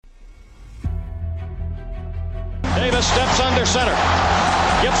Davis steps under center.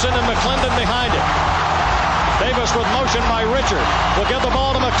 Gibson and McClendon behind him. Davis with motion by Richard. Will give the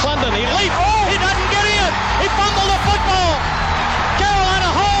ball to McClendon. He leaps. Oh, he doesn't get in. He fumbled the football. Carolina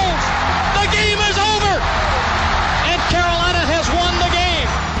holds. The game is over. And Carolina has won the game.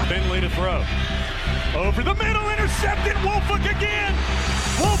 Finley to throw. Over the middle, intercepted. Woolfolk again.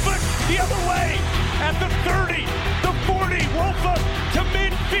 Woolfolk the other way. At the 30, the 40. Woolfolk to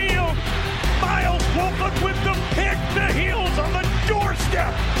midfield. Miles Woolfolk with the pick. The Heels on the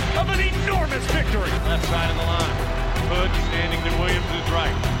doorstep of an enormous victory. Left side of the line. Hood standing to Williams'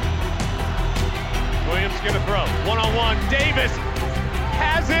 right. Williams gonna throw. One-on-one. Davis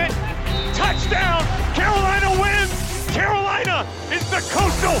has it. Touchdown. Carolina wins. Carolina is the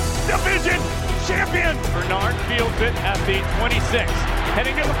Coastal Division champion. Bernard fields it at the 26.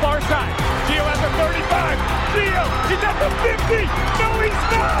 Heading to the far side. Gio at the 35. Gio, he's at the 50. No, he's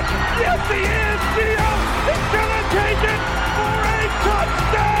not. Yes, he is. Gio is going to take it for a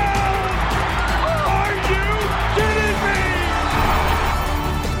touchdown. Are you kidding me?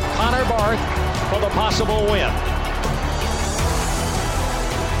 Connor Barth for the possible win.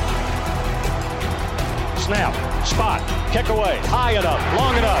 Snap, spot, kick away, high enough,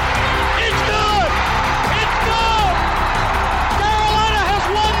 long enough. It's good! It's good! Carolina has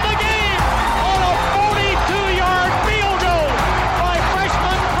won the game on a 42-yard field goal by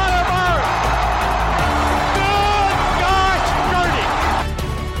freshman Connor Barth. Good gosh, dirty!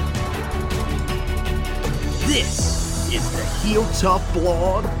 This is the Heel Tough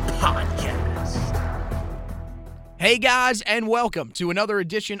Blog Podcast. Hey guys, and welcome to another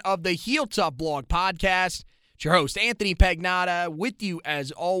edition of the Heel Tough Blog Podcast. It's your host, Anthony Pagnotta, with you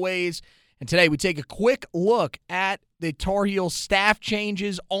as always. And today we take a quick look at the Tar Heels staff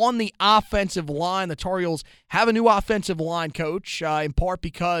changes on the offensive line. The Tar Heels have a new offensive line coach, in part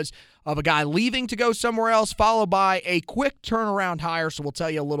because of a guy leaving to go somewhere else, followed by a quick turnaround hire. So we'll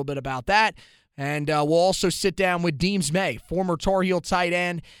tell you a little bit about that. And we'll also sit down with Deems May, former Tar Heel tight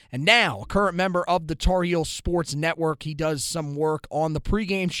end, and now a current member of the Tar Heel Sports Network. He does some work on the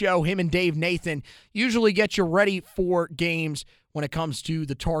pregame show. Him and Dave Nathan usually get you ready for games when it comes to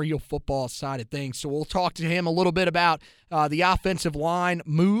the Tar Heel football side of things. So we'll talk to him a little bit about the offensive line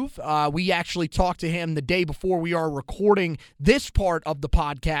move. We actually talked to him the day before we are recording this part of the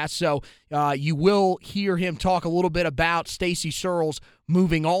podcast. So you will hear him talk a little bit about Stacy Searles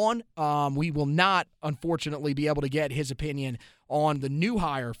moving on. We will not, unfortunately, be able to get his opinion on the new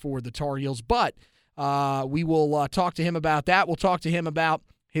hire for the Tar Heels, but we will talk to him about that. We'll talk to him about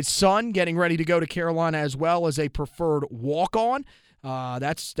his son getting ready to go to Carolina as well as a preferred walk-on.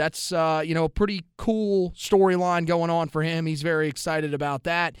 That's a pretty cool storyline going on for him. He's very excited about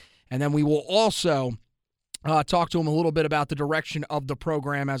that. And then we will also talk to him a little bit about the direction of the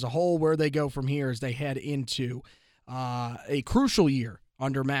program as a whole, where they go from here as they head into a crucial year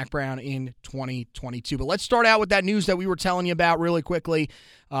under Mack Brown in 2022. But let's start out with that news that we were telling you about really quickly.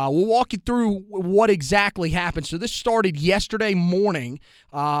 We'll walk you through what exactly happened. So this started yesterday morning,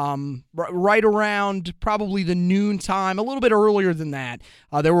 right around probably the noon time, a little bit earlier than that.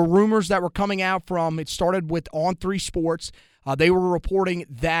 There were rumors that were coming out it started with On3 Sports. They were reporting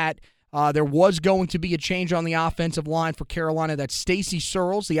that there was going to be a change on the offensive line for Carolina, that Stacy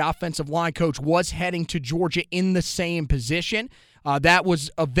Searles, the offensive line coach, was heading to Georgia in the same position. That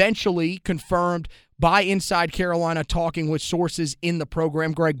was eventually confirmed by Inside Carolina, talking with sources in the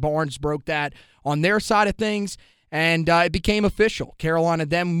program. Greg Barnes broke that on their side of things, and it became official. Carolina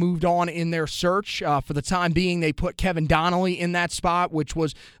then moved on in their search. For the time being, they put Kevin Donnelly in that spot, which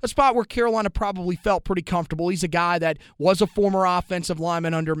was a spot where Carolina probably felt pretty comfortable. He's a guy that was a former offensive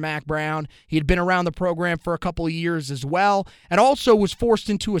lineman under Mack Brown. He had been around the program for a couple of years as well, and also was forced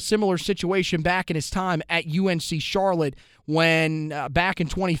into a similar situation back in his time at UNC Charlotte, when back in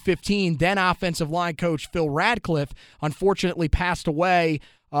 2015, then offensive line coach Phil Radcliffe unfortunately passed away,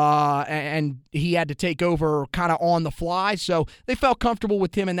 and he had to take over kind of on the fly. So they felt comfortable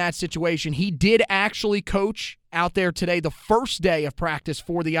with him in that situation. He did actually coach out there today, the first day of practice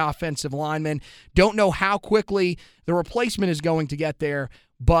for the offensive lineman. Don't know how quickly the replacement is going to get there,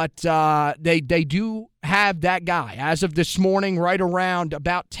 but they do have that guy. As of this morning, right around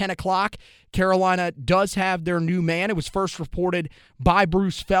about 10 o'clock, Carolina does have their new man. It was first reported by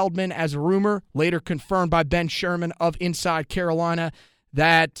Bruce Feldman as a rumor, later confirmed by Ben Sherman of Inside Carolina,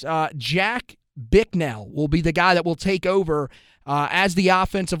 that Jack Bicknell will be the guy that will take over as the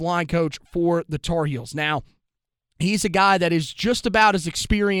offensive line coach for the Tar Heels. Now, he's a guy that is just about as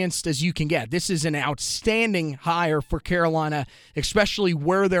experienced as you can get. This is an outstanding hire for Carolina, especially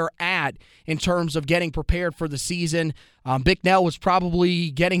where they're at in terms of getting prepared for the season. Bicknell was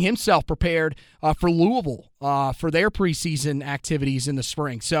probably getting himself prepared for Louisville for their preseason activities in the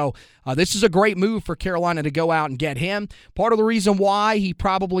spring. So this is a great move for Carolina to go out and get him. Part of the reason why he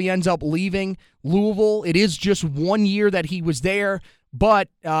probably ends up leaving Louisville, it is just 1 year that he was there, but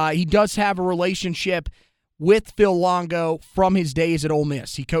he does have a relationship with Phil Longo from his days at Ole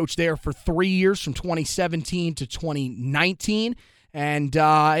Miss. He coached there for 3 years from 2017 to 2019. And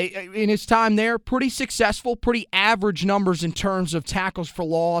in his time there, pretty successful, pretty average numbers in terms of tackles for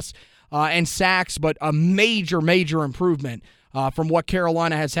loss and sacks, but a major, major improvement from what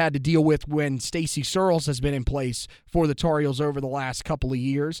Carolina has had to deal with when Stacy Searles has been in place for the Tar Heels over the last couple of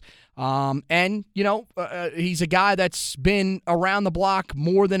years. And, he's a guy that's been around the block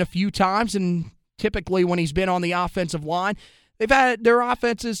more than a few times, and typically when he's been on the offensive line, their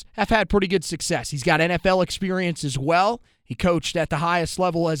offenses have had pretty good success. He's got NFL experience as well. He coached at the highest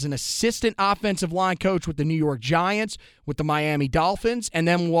level as an assistant offensive line coach with the New York Giants, with the Miami Dolphins, and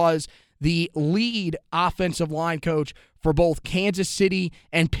then was the lead offensive line coach for both Kansas City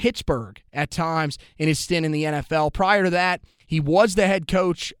and Pittsburgh at times in his stint in the NFL. Prior to that, he was the head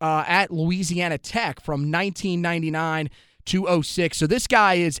coach at Louisiana Tech from 1999 to 06. So this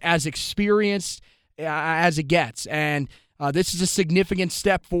guy is as experienced as it gets, and this is a significant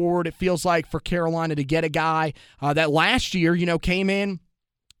step forward, it feels like, for Carolina to get a guy that last year, came in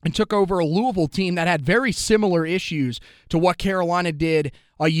and took over a Louisville team that had very similar issues to what Carolina did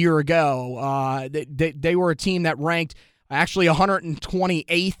a year ago. They were a team that ranked actually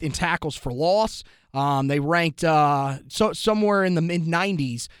 128th in tackles for loss. They ranked somewhere in the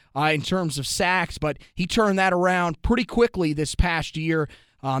mid-90s in terms of sacks, but he turned that around pretty quickly this past year.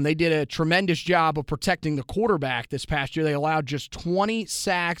 They did a tremendous job of protecting the quarterback this past year. They allowed just 20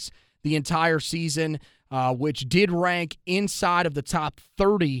 sacks the entire season, which did rank inside of the top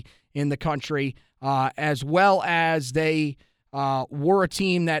 30 in the country, as well as they were a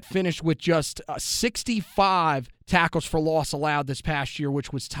team that finished with just 65 tackles for loss allowed this past year,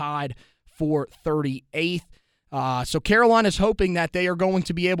 which was tied for 38th. So Carolina's hoping that they are going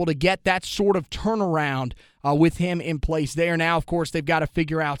to be able to get that sort of turnaround with him in place there. Now, of course, they've got to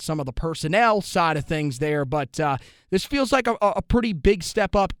figure out some of the personnel side of things there, but this feels like a pretty big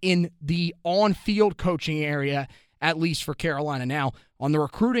step up in the on-field coaching area, at least for Carolina. Now, on the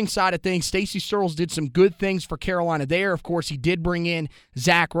recruiting side of things, Stacy Searles did some good things for Carolina there. Of course, he did bring in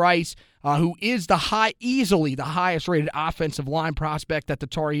Zach Rice, who is easily the highest-rated offensive line prospect that the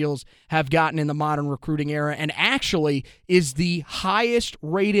Tar Heels have gotten in the modern recruiting era, and actually is the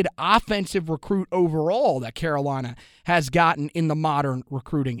highest-rated offensive recruit overall that Carolina has gotten in the modern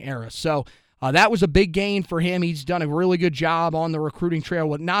recruiting era. So that was a big gain for him. He's done a really good job on the recruiting trail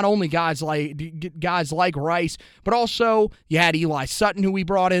with not only guys like Rice, but also you had Eli Sutton, who we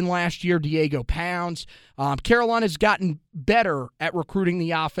brought in last year, Diego Pounds. Carolina's gotten better at recruiting the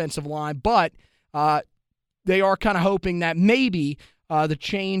offensive line, but they are kind of hoping that maybe the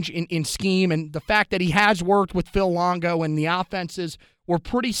change in scheme and the fact that he has worked with Phil Longo and the offenses were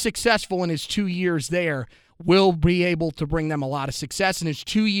pretty successful in his 2 years there will be able to bring them a lot of success. In his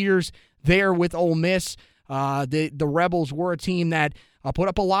 2 years there with Ole Miss, the Rebels were a team that put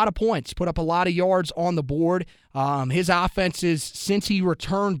up a lot of points, put up a lot of yards on the board. His offenses, since he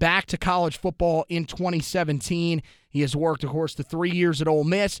returned back to college football in 2017, he has worked, of course, the 3 years at Ole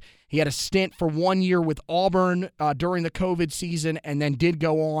Miss. He had a stint for 1 year with Auburn during the COVID season, and then did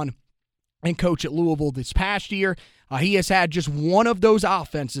go on and coach at Louisville this past year. He has had just one of those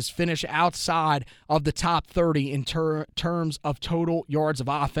offenses finish outside of the top 30 in terms of total yards of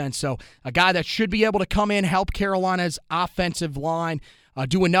offense. So a guy that should be able to come in, help Carolina's offensive line,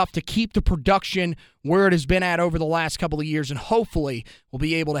 do enough to keep the production where it has been at over the last couple of years, and hopefully will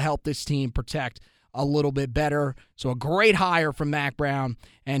be able to help this team protect a little bit better. So a great hire from Mack Brown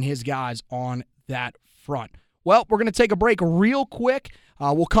and his guys on that front. Well, we're going to take a break real quick.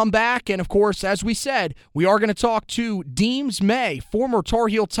 We'll come back, and of course, as we said, we are going to talk to Deems May, former Tar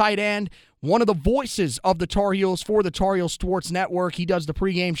Heel tight end, one of the voices of the Tar Heels for the Tar Heel Sports Network. He does the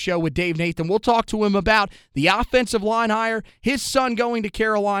pregame show with Dave Nathan. We'll talk to him about the offensive line hire, his son going to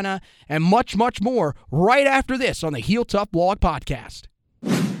Carolina, and much, much more right after this on the Heel Tough Blog Podcast.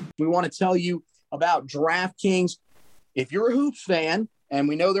 We want to tell you about DraftKings. If you're a Hoops fan, and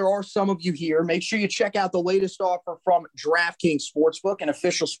we know there are some of you here, make sure you check out the latest offer from DraftKings Sportsbook, an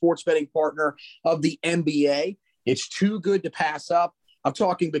official sports betting partner of the NBA. It's too good to pass up. I'm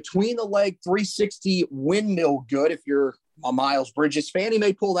talking between the leg 360 windmill good if you're Miles Bridges fan. He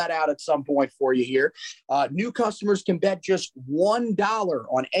may pull that out at some point for you here. New customers can bet just $1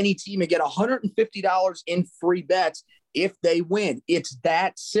 on any team and get $150 in free bets if they win. It's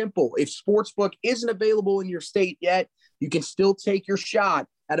that simple. If Sportsbook isn't available in your state yet, you can still take your shot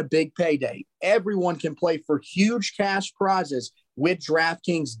at a big payday. Everyone can play for huge cash prizes with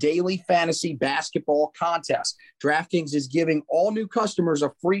DraftKings Daily Fantasy Basketball Contest. DraftKings is giving all new customers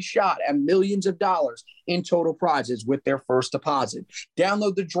a free shot at millions of dollars in total prizes with their first deposit.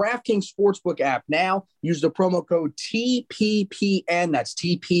 Download the DraftKings Sportsbook app now. Use the promo code TPPN. That's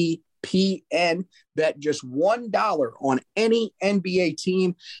TPPN. Bet just $1 on any NBA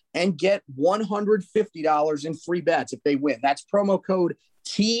team and get $150 in free bets if they win. That's promo code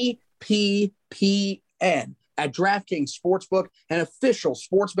TPPN at DraftKings Sportsbook, an official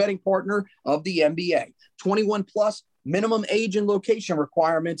sports betting partner of the NBA. 21 plus, minimum age and location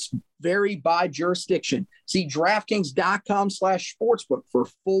requirements vary by jurisdiction. See DraftKings.com/sportsbook for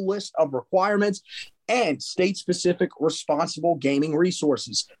a full list of requirements and state-specific responsible gaming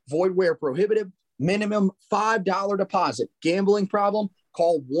resources. Void where prohibited. Minimum $5 deposit. Gambling problem?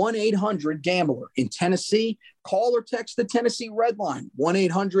 Call 1-800-GAMBLER. In Tennessee, call or text the Tennessee Red Line,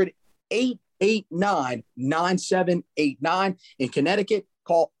 1-800-889-9789. In Connecticut,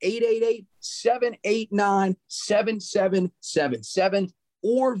 call 888-789-7777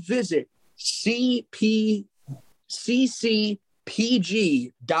 or visit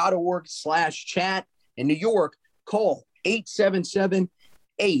ccpg.org/chat. In New York, call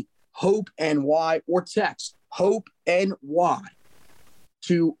 877-8-HOPE-NY or text HOPE-NY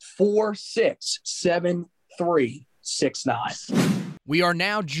to 467369. We are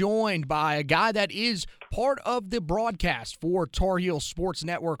now joined by a guy that is part of the broadcast for Tar Heel Sports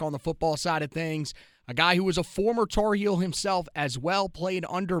Network on the football side of things, a guy who was a former Tar Heel himself as well, played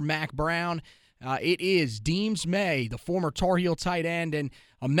under Mack Brown. It is Deems May, the former Tar Heel tight end and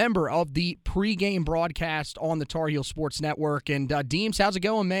a member of the pregame broadcast on the Tar Heel Sports Network. And Deems, how's it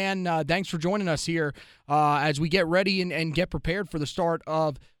going, man? Thanks for joining us here as we get ready and get prepared for the start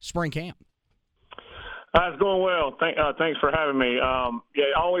of spring camp. It's going well. Thanks for having me.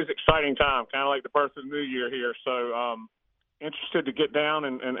 Always exciting time, kind of like the birth of the new year here. So interested to get down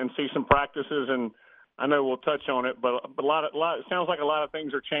and see some practices, and I know we'll touch on it, but a lot. It sounds like a lot of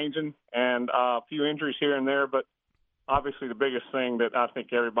things are changing, and a few injuries here and there. But obviously, the biggest thing that I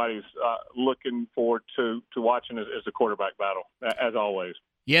think everybody's looking forward to watching is the quarterback battle, as always.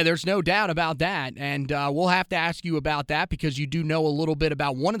 Yeah, there's no doubt about that, and we'll have to ask you about that because you do know a little bit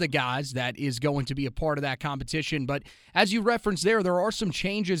about one of the guys that is going to be a part of that competition. But as you referenced there are some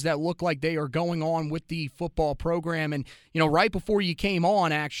changes that look like they are going on with the football program. And, right before you came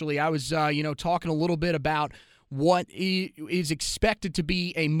on, actually, I was, talking a little bit about what is expected to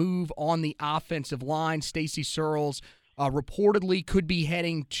be a move on the offensive line. Stacy Searles reportedly could be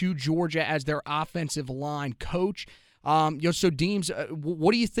heading to Georgia as their offensive line coach. So Deems,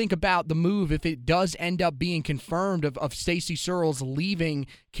 what do you think about the move if it does end up being confirmed of Stacy Searles leaving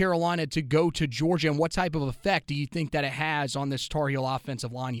Carolina to go to Georgia, and what type of effect do you think that it has on this Tar Heel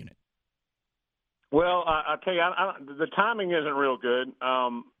offensive line unit? Well, I tell you, the timing isn't real good,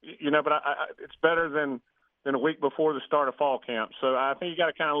 but it's better than a week before the start of fall camp. So I think you got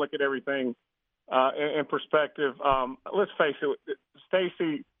to kind of look at everything in perspective. Let's face it,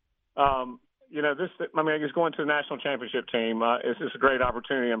 Stacy. He's going to the national championship team. It's a great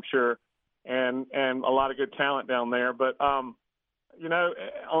opportunity, I'm sure, and a lot of good talent down there. But, on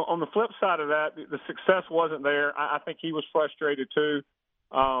the flip side of that, the success wasn't there. I think he was frustrated too.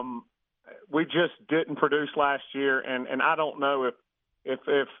 We just didn't produce last year, and I don't know if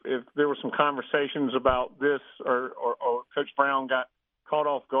there were some conversations about this or Coach Brown got caught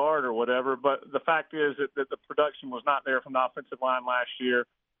off guard or whatever. But the fact is that the production was not there from the offensive line last year.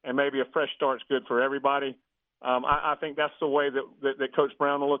 And maybe a fresh start's good for everybody. I think that's the way that Coach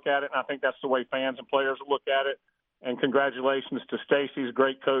Brown will look at it, and I think that's the way fans and players will look at it. And congratulations to Stacy. He's a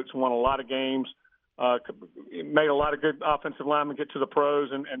great coach, won a lot of games, made a lot of good offensive linemen get to the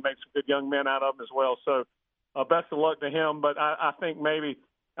pros, and made some good young men out of them as well. So best of luck to him. But I think maybe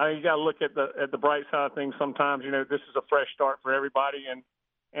you got to look at the bright side of things sometimes. This is a fresh start for everybody, and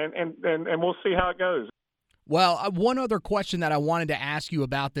we'll see how it goes. Well, one other question that I wanted to ask you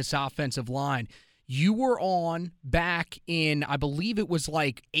about this offensive line. You were on back in, I believe it was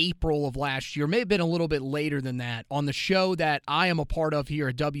like April of last year, may have been a little bit later than that, on the show that I am a part of here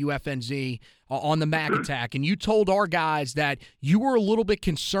at WFNZ on the Mac Attack. And you told our guys that you were a little bit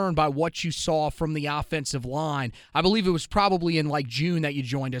concerned by what you saw from the offensive line. I believe it was probably in like June that you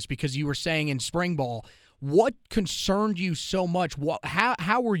joined us because you were saying in spring ball. What concerned you so much?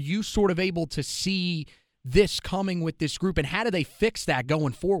 How were you sort of able to see this coming with this group, and how do they fix that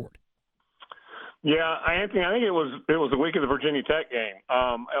going forward? Yeah, Anthony, I think it was the week of the Virginia Tech game,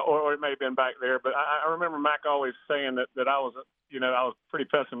 or it may have been back there. But I remember Mac always saying that I was, I was pretty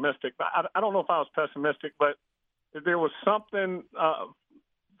pessimistic. But I don't know if I was pessimistic, but there was something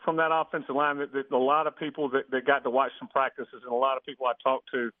from that offensive line that a lot of people that got to watch some practices and a lot of people I talked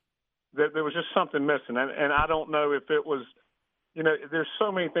to, that there was just something missing. And I don't know if it was, there's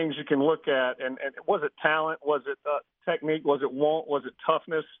so many things you can look at. And was it talent? Was it technique? Was it want? Was it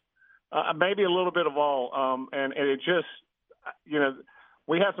toughness? Maybe a little bit of all. And it just,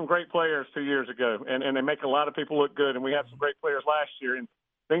 we had some great players 2 years ago, and they make a lot of people look good. And we had some great players last year, and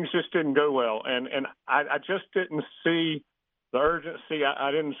things just didn't go well. And I just didn't see the urgency.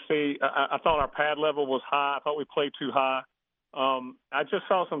 I didn't see – I thought our pad level was high. I thought we played too high. I just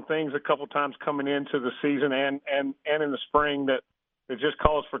saw some things a couple times coming into the season and in the spring that just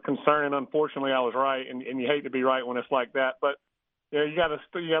caused for concern. And unfortunately, I was right. And you hate to be right when it's like that. But you got to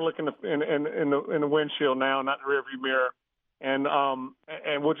look in the windshield now, not the rearview mirror.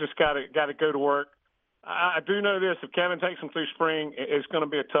 And we'll just got to go to work. I do know this: if Kevin takes them through spring, it's going to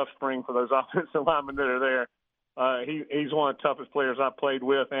be a tough spring for those offensive linemen that are there. He's one of the toughest players I've played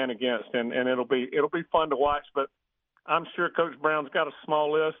with and against, and it'll be fun to watch. But I'm sure Coach Brown's got a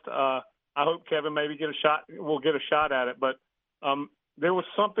small list. I hope Kevin maybe will get a shot at it. But there was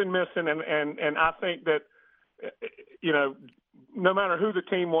something missing, and I think that no matter who the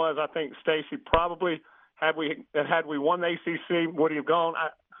team was, I think Stacy probably had we won the ACC, would he have gone?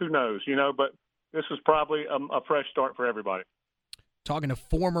 Who knows, But this was probably a fresh start for everybody. Talking to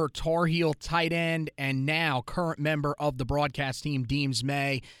former Tar Heel tight end and now current member of the broadcast team, Deems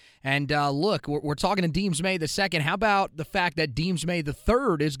May. And look, we're talking to Deems May II. How about the fact that Deems May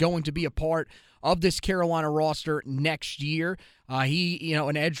III is going to be a part of this Carolina roster next year? He,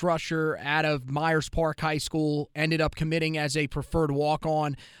 an edge rusher out of Myers Park High School, ended up committing as a preferred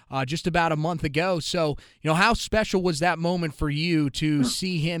walk-on just about a month ago. So, how special was that moment for you to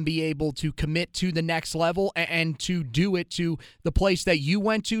see him be able to commit to the next level and to do it to the place that you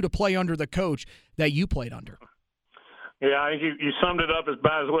went to play under the coach that you played under? Yeah, I think you summed it up as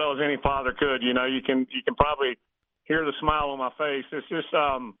well as any father could. You can probably hear the smile on my face. It's just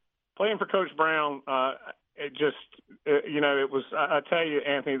playing for Coach Brown. It was. I tell you,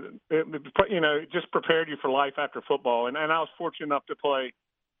 Anthony, it just prepared you for life after football. And I was fortunate enough to play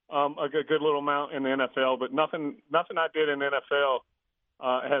a good little amount in the NFL, but nothing I did in the NFL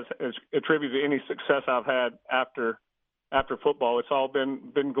has attributed to any success I've had after football. It's all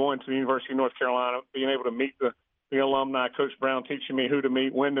been going to the University of North Carolina, being able to meet the alumni, Coach Brown teaching me who to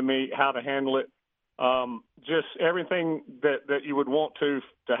meet, when to meet, how to handle it. Just everything that you would want to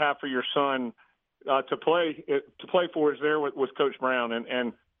have for your son to play for is there with Coach Brown.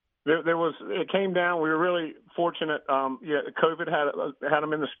 And it came down. We were really fortunate. COVID had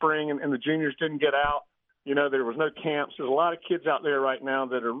them in the spring, and the juniors didn't get out. There was no camps. There's a lot of kids out there right now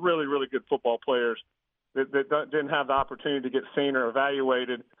that are really, really good football players that didn't have the opportunity to get seen or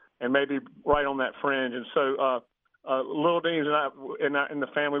evaluated, and maybe right on that fringe. And so Little Deems and I and the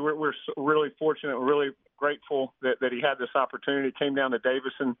family, we're really fortunate, we're really grateful that he had this opportunity. It came down to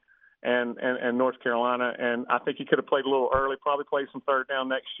Davison and North Carolina, and I think he could have played a little early, probably played some third down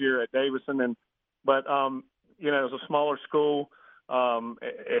next year at Davison. But it was a smaller school.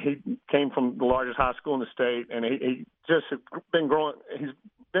 He came from the largest high school in the state, and he just been growing. He's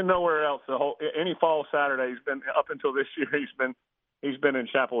been nowhere else any fall Saturday. He's been up until this year. He's been in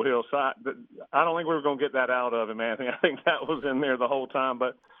Chapel Hill. So I don't think we were going to get that out of him, Anthony. I think that was in there the whole time.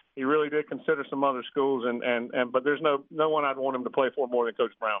 But he really did consider some other schools, but there's no one I'd want him to play for more than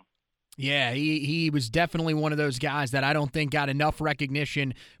Coach Brown. Yeah, he was definitely one of those guys that I don't think got enough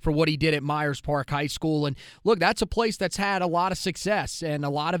recognition for what he did at Myers Park High School. And look, that's a place that's had a lot of success, and a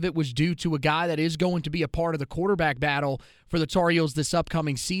lot of it was due to a guy that is going to be a part of the quarterback battle for the Tar Heels this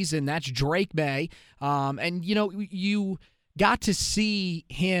upcoming season. That's Drake May. And, you got to see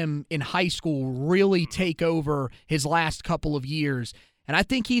him in high school really take over his last couple of years. And I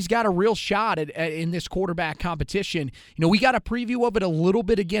think he's got a real shot in this quarterback competition. We got a preview of it a little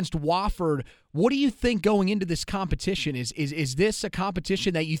bit against Wofford. What do you think going into this competition? Is this a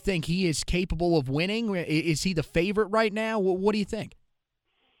competition that you think he is capable of winning? Is he the favorite right now? What do you think?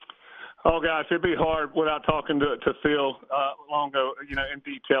 Oh, gosh, it'd be hard without talking to Phil Longo, in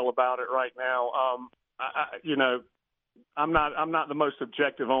detail about it right now. I'm not the most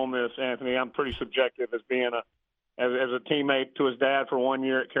objective on this, Anthony. I'm pretty subjective as being as a teammate to his dad for 1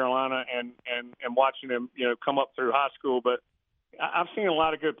 year at Carolina and watching him, come up through high school. But I've seen a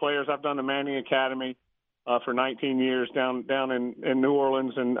lot of good players. I've done the Manning Academy for 19 years down in New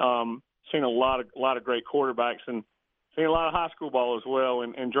Orleans, and seen a lot of great quarterbacks and seen a lot of high school ball as well.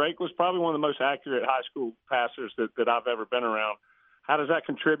 And Drake was probably one of the most accurate high school passers that I've ever been around. How does that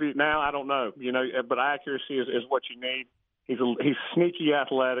contribute now? I don't know. But accuracy is what you need. He's sneaky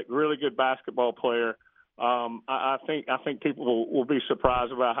athletic, really good basketball player. I think people will be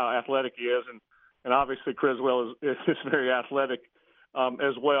surprised about how athletic he is, and obviously Criswell is very athletic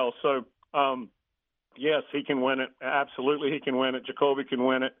as well. So yes, he can win it. Absolutely, he can win it. Jacoby can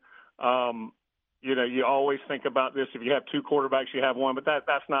win it. You always think about this. If you have two quarterbacks, you have one, but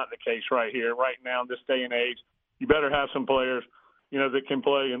that's not the case right here, right now in this day and age. You better have some players, that can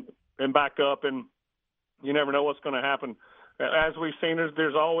play and back up, and you never know what's going to happen. As we've seen,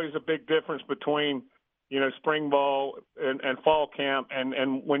 there's always a big difference between, spring ball and fall camp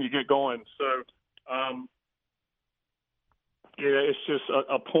and when you get going. So, it's just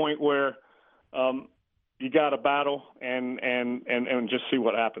a point where you got to battle and just see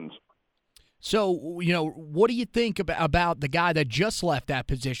what happens. So, what do you think about the guy that just left that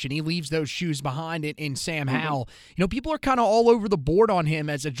position? He leaves those shoes behind in Sam Howell. People are kind of all over the board on him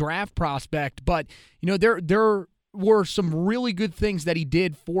as a draft prospect, but, there were some really good things that he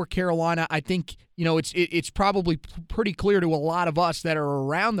did for Carolina. I think, it's probably pretty clear to a lot of us that are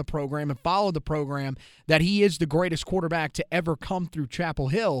around the program and follow the program that he is the greatest quarterback to ever come through Chapel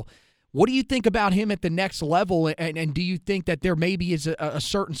Hill. What do you think about him at the next level, and do you think that there maybe is a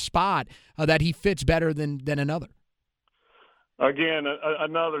certain spot that he fits better than another? Again,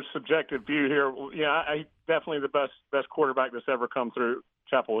 another subjective view here. Yeah, I definitely the best quarterback that's ever come through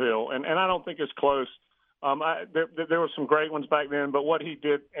Chapel Hill, and I don't think it's close. There were some great ones back then, but what he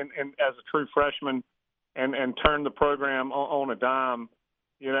did and as a true freshman and turned the program on a dime,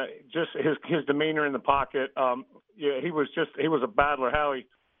 just his demeanor in the pocket. He was a battler. How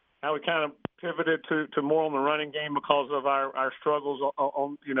he kind of pivoted to more on the running game because of our struggles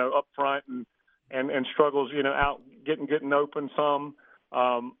on up front and struggles out getting open some.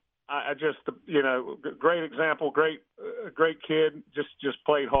 I just great example, great kid, just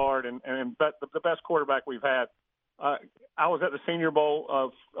played hard and the best quarterback we've had. I was at the Senior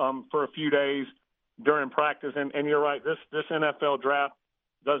Bowl for a few days during practice, and you're right. This NFL draft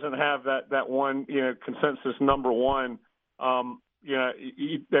doesn't have that one consensus number one.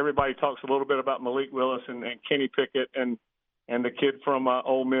 Everybody talks a little bit about Malik Willis and Kenny Pickett and the kid from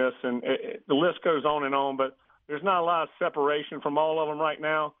Ole Miss, and the list goes on, but there's not a lot of separation from all of them right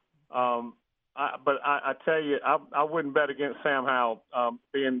now. But I tell you, I wouldn't bet against Sam Howell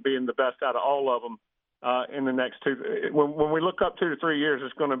being the best out of all of them in the next two. When we look up 2 to 3 years,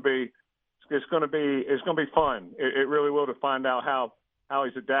 it's going to be fun. It really will, to find out how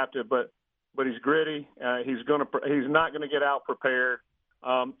he's adapted, but he's gritty. He's not going to get out prepared.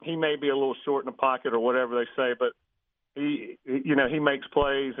 He may be a little short in the pocket or whatever they say, but he makes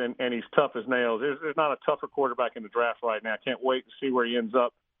plays and he's tough as nails. There's not a tougher quarterback in the draft right now. I can't wait to see where he ends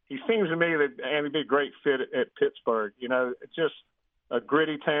up. He seems to me that he'd be a great fit at Pittsburgh. It's just a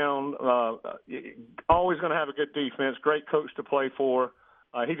gritty town. Always going to have a good defense. Great coach to play for.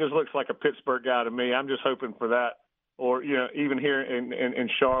 He just looks like a Pittsburgh guy to me. I'm just hoping for that, or even here in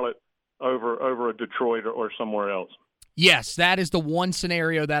Charlotte over a Detroit or somewhere else. Yes, that is the one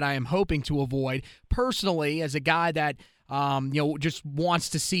scenario that I am hoping to avoid. Personally, as a guy that just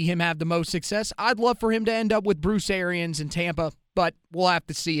wants to see him have the most success, I'd love for him to end up with Bruce Arians in Tampa, but we'll have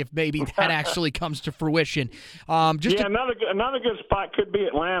to see if maybe that actually comes to fruition. Another good spot could be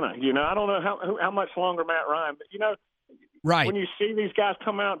Atlanta. I don't know how much longer Matt Ryan, but right. When you see these guys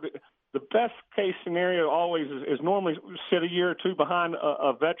come out, the best case scenario always is normally sit a year or two behind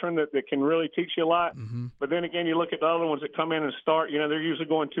a veteran that can really teach you a lot. Mm-hmm. But then again, you look at the other ones that come in and start, they're usually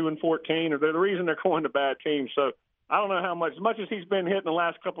going 2-14, or they're the reason they're going to bad teams. So I don't know how much as he's been hit in the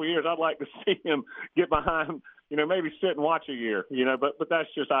last couple of years, I'd like to see him get behind, maybe sit and watch a year, but that's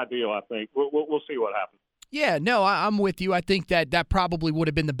just ideal, I think. We'll see what happens. Yeah, no, I'm with you. I think that probably would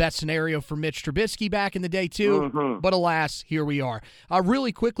have been the best scenario for Mitch Trubisky back in the day, too. Mm-hmm. But alas, here we are.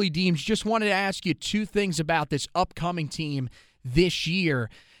 Really quickly, Deems, just wanted to ask you two things about this upcoming team this year.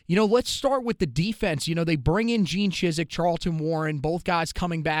 Let's start with the defense. They bring in Gene Chizik, Charlton Warren, both guys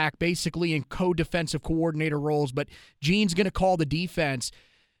coming back basically in co-defensive coordinator roles, but Gene's going to call the defense.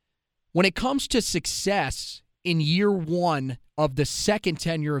 When it comes to success in year one of the second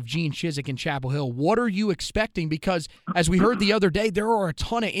tenure of Gene Chizik in Chapel Hill, what are you expecting? Because as we heard the other day, there are a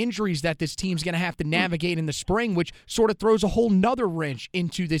ton of injuries that this team's going to have to navigate in the spring, which sort of throws a whole nother wrench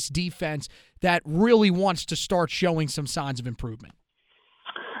into this defense that really wants to start showing some signs of improvement.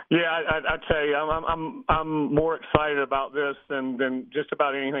 Yeah, I tell you, I'm more excited about this than just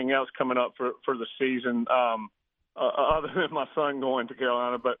about anything else coming up for the season, other than my son going to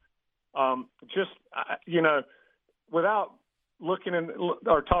Carolina. But Without looking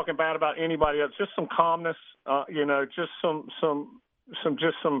or talking bad about anybody else, just some calmness, just some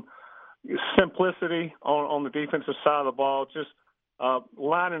simplicity on the defensive side of the ball, just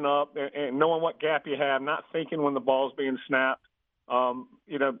lining up and knowing what gap you have, not thinking when the ball's being snapped,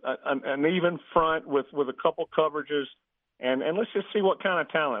 an even front with a couple coverages, and let's just see what kind of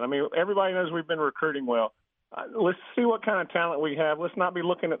talent. I mean, everybody knows we've been recruiting well. Let's see what kind of talent we have. Let's not be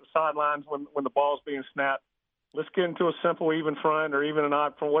looking at the sidelines when the ball's being snapped. Let's get into a simple even front or even an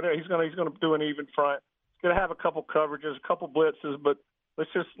odd front. Whatever he's going to do an even front. He's going to have a couple coverages, a couple blitzes, but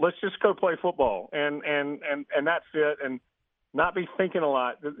let's just go play football and that's it. And not be thinking a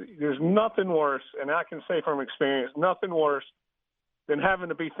lot. There's nothing worse, and I can say from experience, nothing worse than having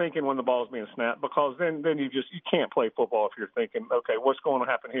to be thinking when the ball's being snapped, because then you can't play football if you're thinking, okay, what's going to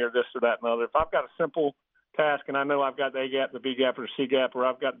happen here, this or that and other. If I've got a simple task and I know I've got the A gap, the B gap, or the C gap, or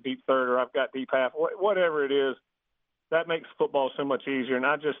I've got deep third, or I've got deep half, whatever it is, that makes football so much easier. And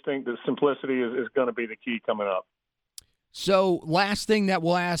I just think that simplicity is going to be the key coming up. So last thing that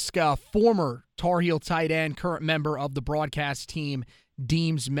we'll ask former Tar Heel tight end, current member of the broadcast team,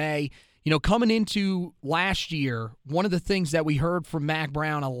 Deems May. Coming into last year, one of the things that we heard from Mack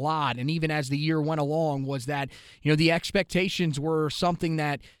Brown a lot, and even as the year went along, was that, the expectations were something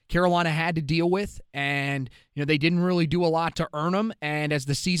that Carolina had to deal with, and, they didn't really do a lot to earn them. And as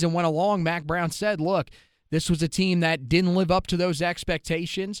the season went along, Mack Brown said, look, this was a team that didn't live up to those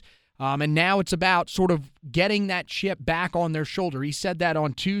expectations. And now it's about sort of getting that chip back on their shoulder. He said that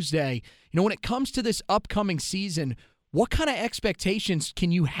on Tuesday. When it comes to this upcoming season, what kind of expectations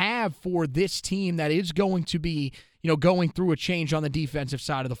can you have for this team that is going to be, going through a change on the defensive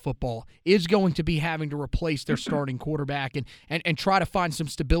side of the football, is going to be having to replace their starting quarterback and try to find some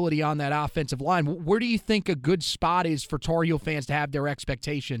stability on that offensive line? Where do you think a good spot is for Tar Heel fans to have their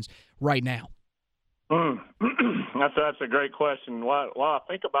expectations right now? That's a great question. While I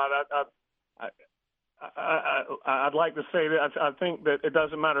think about it, I'd like to say that I think that it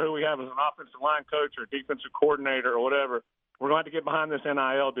doesn't matter who we have as an offensive line coach or defensive coordinator or whatever. We're going to get behind this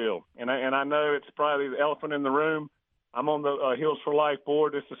NIL deal, and I know it's probably the elephant in the room. I'm on the Heels for Life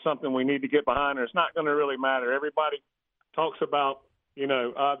board. This is something we need to get behind. It's not going to really matter. Everybody talks about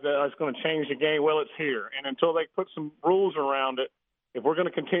that it's going to change the game. Well, it's here, and until they put some rules around it, if we're going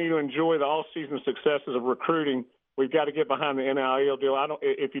to continue to enjoy the all-season successes of recruiting, we've got to get behind the NIL deal.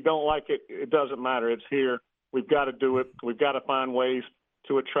 If you don't like it, it doesn't matter. It's here. We've got to do it. We've got to find ways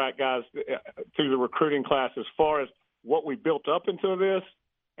to attract guys to the recruiting class. As far as what we built up into this,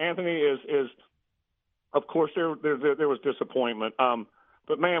 Anthony, is of course there was disappointment.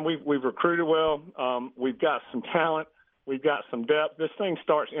 But man, we've recruited well. We've got some talent. We've got some depth. This thing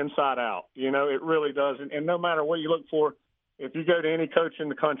starts inside out. It really does. And no matter what you look for, if you go to any coach in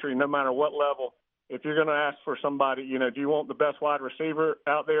the country, no matter what level, if you're going to ask for somebody, do you want the best wide receiver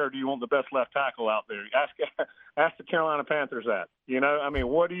out there, or do you want the best left tackle out there? Ask the Carolina Panthers that.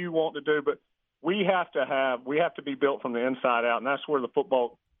 What do you want to do? But we have to be built from the inside out, and that's where the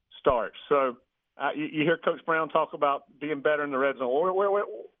football starts. So you hear Coach Brown talk about being better in the red zone.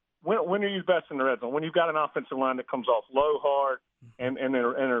 When are you best in the red zone? When you've got an offensive line that comes off low, hard, and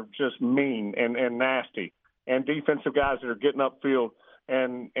are just mean and nasty, and defensive guys that are getting upfield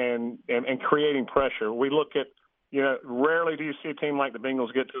and creating pressure. We look at, rarely do you see a team like the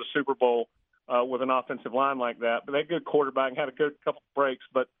Bengals get to the Super Bowl with an offensive line like that. But they had a good quarterback and had a good couple of breaks.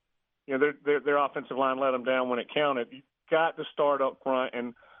 But, their offensive line let them down when it counted. You've got to start up front.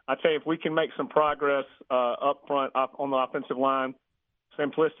 And I tell you, if we can make some progress up front on the offensive line,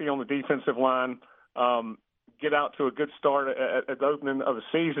 simplicity on the defensive line, get out to a good start at the opening of the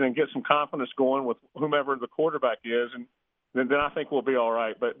season and get some confidence going with whomever the quarterback is, and then I think we'll be all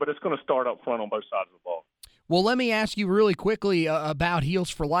right. But it's going to start up front on both sides of the ball. Well, let me ask you really quickly about Heels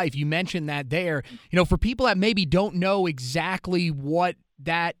for Life. You mentioned that there. For people that maybe don't know exactly what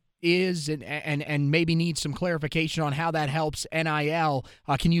that is and maybe need some clarification on how that helps NIL,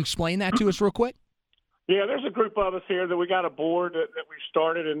 can you explain that to us real quick? Yeah, there's a group of us here that we got a board that we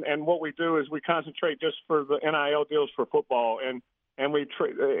started, and what we do is we concentrate just for the NIL deals for football, and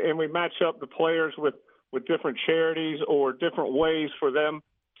we match up the players with different charities or different ways for them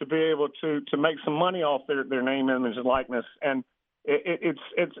to be able to make some money off their name, image, and likeness. And it's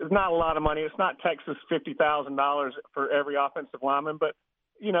not a lot of money. It's not Texas $50,000 for every offensive lineman, but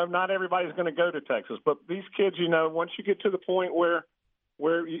not everybody's going to go to Texas. But these kids, once you get to the point where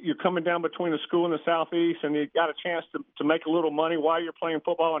you're coming down between the school and the Southeast and you got a chance to make a little money while you're playing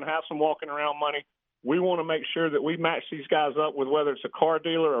football and have some walking around money, we want to make sure that we match these guys up with whether it's a car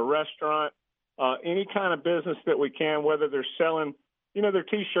dealer, a restaurant, any kind of business that we can, whether they're selling their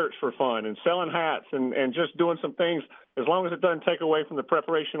T-shirts for fun and selling hats and just doing some things, as long as it doesn't take away from the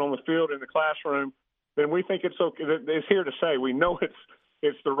preparation on the field in the classroom, then we think it's okay. It's here to say. We know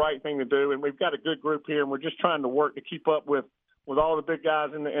it's the right thing to do, and we've got a good group here, and we're just trying to work to keep up with all the big guys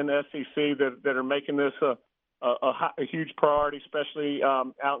in the SEC that are making this a huge priority, especially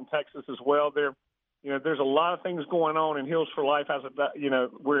out in Texas as well. There's a lot of things going on, and Heels for Life has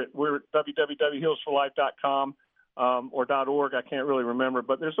we're at www.heelsforlife.com or .org. I can't really remember,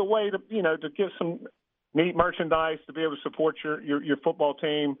 but there's a way to get some neat merchandise to be able to support your football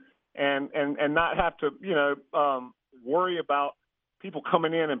team and not have to worry about people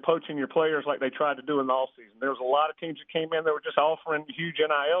coming in and poaching your players like they tried to do in the offseason. There was a lot of teams that came in that were just offering huge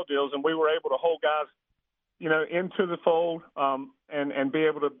NIL deals, and we were able to hold guys into the fold and be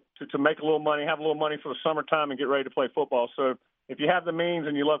able to make a little money, have a little money for the summertime and get ready to play football. So if you have the means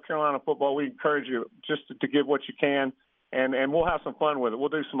and you love Carolina football, we encourage you just to give what you can, and we'll have some fun with it. We'll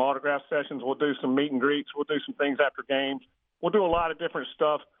do some autograph sessions. We'll do some meet and greets. We'll do some things after games. We'll do a lot of different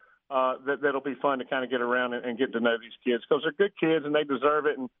stuff that'll be fun to kind of get around and get to know these kids, because they're good kids and they deserve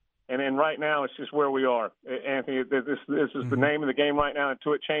it. And right now it's just where we are, Anthony. This is the name of the game right now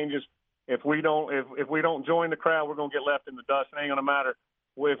until it changes. If we don't join the crowd, we're going to get left in the dust. It ain't going to matter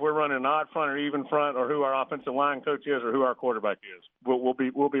if we're running an odd front or even front, or who our offensive line coach is, or who our quarterback is.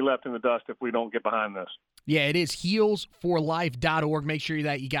 We'll be left in the dust if we don't get behind this. Yeah, it is heelsforlife.org. Make sure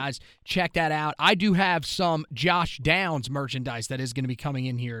that you guys check that out. I do have some Josh Downs merchandise that is going to be coming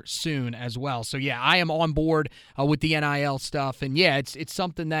in here soon as well. So, yeah, I am on board with the NIL stuff. And, yeah, it's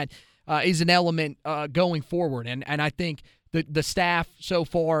something that is an element going forward. And I think the staff so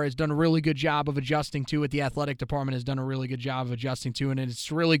far has done a really good job of adjusting to it. The athletic department has done a really good job of adjusting to it. And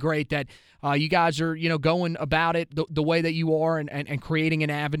it's really great that you guys are, going about it the way that you are and creating an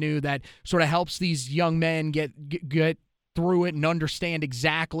avenue that sort of helps these young men get through it and understand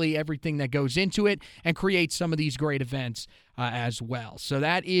exactly everything that goes into it and create some of these great events as well. So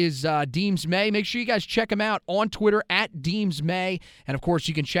that is Deems May. Make sure you guys check him out on Twitter at Deems May. And, of course,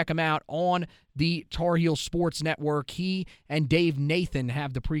 you can check him out on the Tar Heel Sports Network. He and Dave Nathan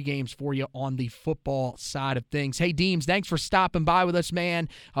have the pregames for you on the football side of things. Hey, Deems, thanks for stopping by with us, man.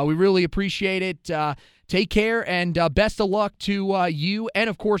 We really appreciate it. Take care, and best of luck to you and,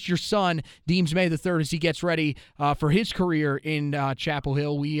 of course, your son, Deems May III, as he gets ready for his career in Chapel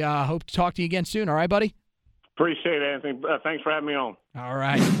Hill. We hope to talk to you again soon. All right, buddy? Appreciate it, Anthony. Thanks for having me on. All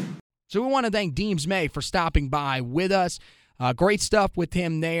right. So we want to thank Deems May for stopping by with us. Great stuff with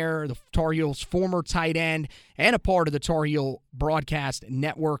him there, the Tar Heels' former tight end and a part of the Tar Heel Broadcast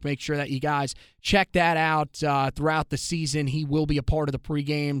Network. Make sure that you guys check that out throughout the season. He will be a part of the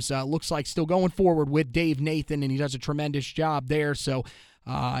pregames. Looks like still going forward with Dave Nathan, and he does a tremendous job there. So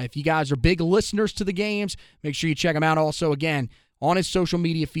if you guys are big listeners to the games, make sure you check him out also, again, on his social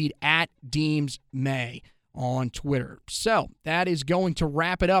media feed at Deems May on Twitter. So that is going to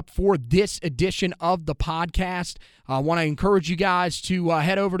wrap it up for this edition of the podcast. I want to encourage you guys to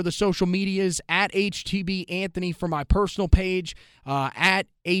head over to the social medias at HTB Anthony for my personal page, at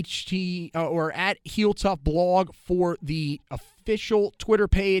Heel Tough Blog for the official Twitter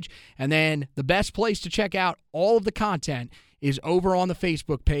page, and then the best place to check out all of the content is over on the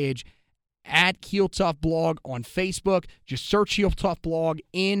Facebook page at Heel Tough Blog on Facebook. Just search Heel Tough Blog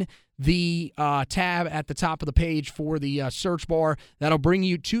in the tab at the top of the page for the search bar. That'll bring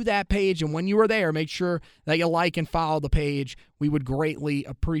you to that page, and when you are there, make sure that you like and follow the page. We would greatly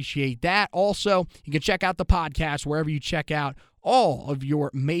appreciate that. Also, you can check out the podcast wherever you check out all of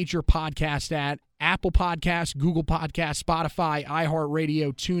your major podcasts at Apple Podcasts, Google Podcasts, Spotify,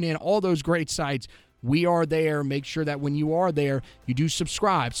 iHeartRadio, TuneIn, all those great sites. We are there. Make sure that when you are there, you do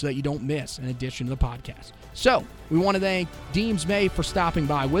subscribe so that you don't miss an edition of the podcast. So we want to thank Deems May for stopping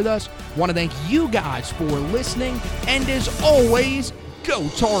by with us. Want to thank you guys for listening. And as always, go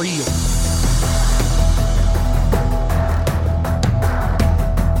Tar Heels.